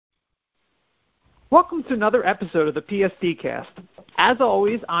Welcome to another episode of the PSD Cast. As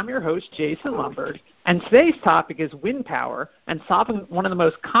always, I'm your host, Jason Lundberg, and today's topic is wind power and solving one of the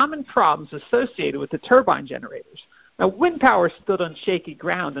most common problems associated with the turbine generators. Now, wind power stood on shaky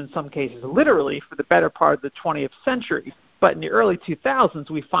ground in some cases, literally, for the better part of the 20th century, but in the early 2000s,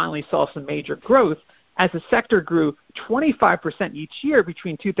 we finally saw some major growth as the sector grew 25% each year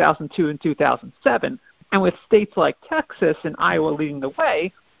between 2002 and 2007, and with states like Texas and Iowa leading the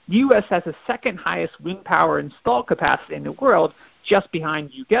way, the U.S. has the second highest wind power installed capacity in the world, just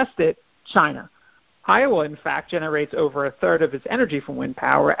behind, you guessed it, China. Iowa, in fact, generates over a third of its energy from wind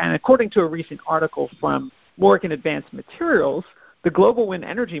power, and according to a recent article from Morgan Advanced Materials, the global wind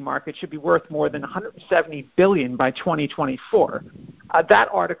energy market should be worth more than $170 billion by 2024. That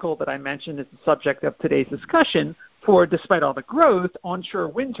article that I mentioned is the subject of today's discussion, for despite all the growth, onshore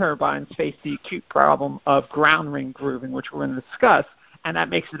wind turbines face the acute problem of ground ring grooving, which we're going to discuss, and that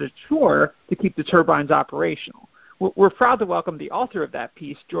makes it a chore to keep the turbines operational. We're proud to welcome the author of that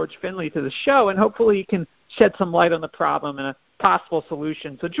piece, George Finley, to the show, and hopefully he can shed some light on the problem and a possible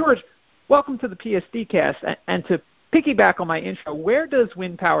solution. So, George, welcome to the PSD Cast, and to piggyback on my intro, where does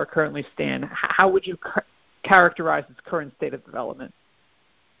wind power currently stand? How would you characterize its current state of development?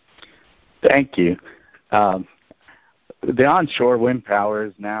 Thank you. The onshore wind power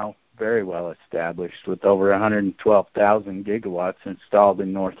is now very well established, with over 112,000 gigawatts installed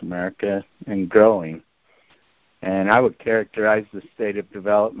in North America and growing. And I would characterize the state of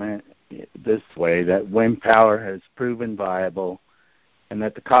development this way, that wind power has proven viable and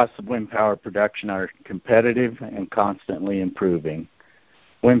that the costs of wind power production are competitive and constantly improving.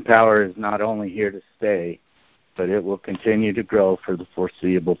 Wind power is not only here to stay, but it will continue to grow for the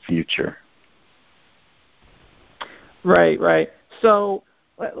foreseeable future. Right. So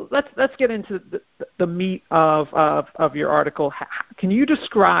let's get into the meat of your article. Can you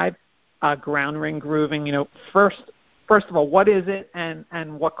describe ground ring grooving? First of all, what is it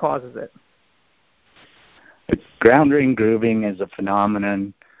and what causes it? Ground ring grooving is a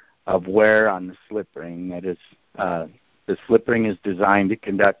phenomenon of wear on the slip ring. That is, the slip ring is designed to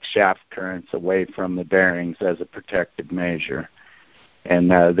conduct shaft currents away from the bearings as a protective measure.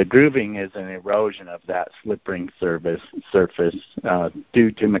 And the grooving is an erosion of that slip ring surface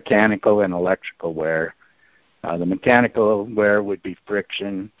due to mechanical and electrical wear. The mechanical wear would be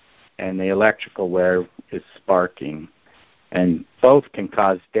friction, and the electrical wear is sparking. And both can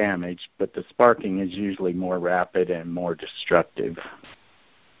cause damage, but the sparking is usually more rapid and more destructive.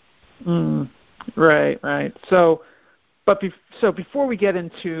 Right. So before we get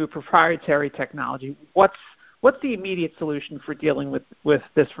into proprietary technology, what's the immediate solution for dealing with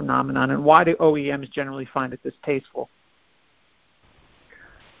this phenomenon, and why do OEMs generally find it distasteful?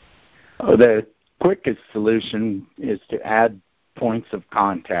 The quickest solution is to add points of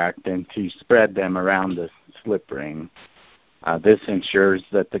contact and to spread them around the slip ring. This ensures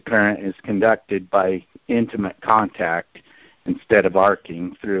that the current is conducted by intimate contact instead of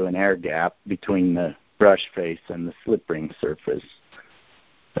arcing through an air gap between the brush face and the slip ring surface.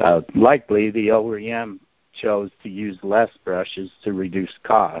 Likely, the OEM chose to use less brushes to reduce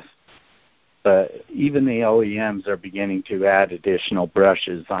costs, but even the OEMs are beginning to add additional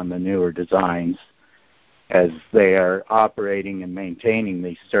brushes on the newer designs as they are operating and maintaining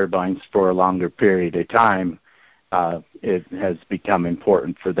these turbines for a longer period of time. It has become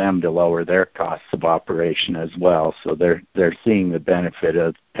important for them to lower their costs of operation as well. So they're seeing the benefit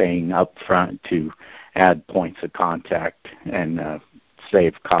of paying upfront to add points of contact and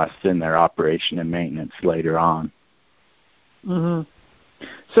save costs in their operation and maintenance later on. Mm-hmm.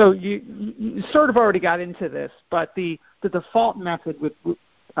 So you sort of already got into this, but the default method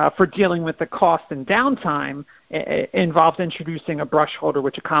for dealing with the cost and downtime involves introducing a brush holder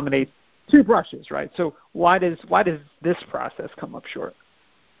which accommodates two brushes, right? So why does this process come up short?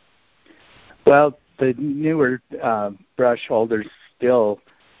 Well, the newer brush holders still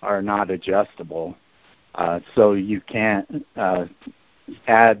are not adjustable, so you can't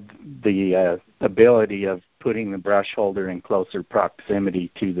add the ability of putting the brush holder in closer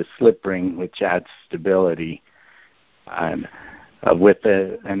proximity to the slip ring, which adds stability. With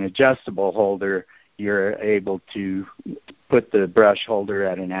an adjustable holder, you're able to put the brush holder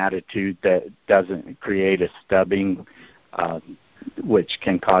at an attitude that doesn't create a stubbing, which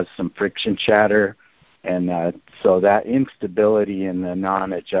can cause some friction chatter. And so that instability in the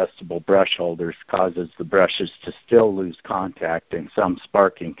non-adjustable brush holders causes the brushes to still lose contact, and some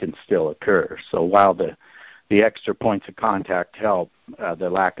sparking can still occur. So while the extra points of contact help, the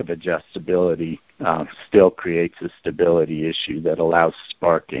lack of adjustability still creates a stability issue that allows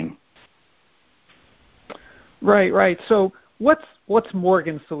sparking. Right. So what's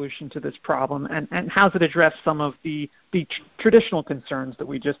Morgan's solution to this problem, and how does it address some of the traditional concerns that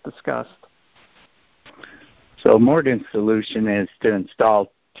we just discussed? So Morgan's solution is to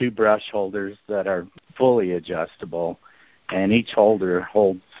install 2 brush holders that are fully adjustable, and each holder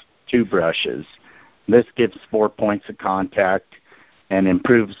holds 2 brushes. This gives 4 points of contact and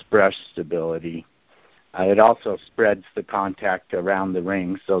improves brush stability. It also spreads the contact around the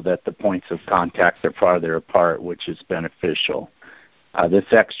ring so that the points of contact are farther apart, which is beneficial. This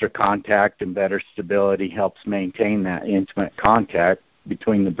extra contact and better stability helps maintain that intimate contact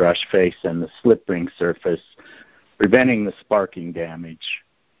between the brush face and the slip ring surface, preventing the sparking damage.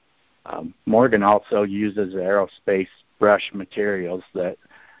 Morgan also uses aerospace brush materials that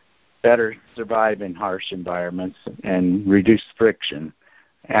better survive in harsh environments and reduce friction,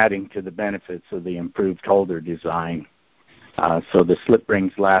 adding to the benefits of the improved holder design. So the slip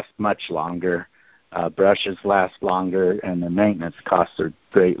rings last much longer, brushes last longer, and the maintenance costs are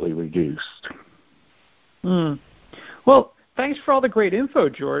greatly reduced. Well, thanks for all the great info,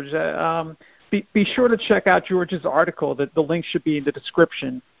 George. Be sure to check out George's article. The link should be in the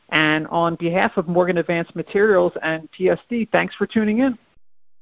description. And on behalf of Morgan Advanced Materials and PSD, thanks for tuning in.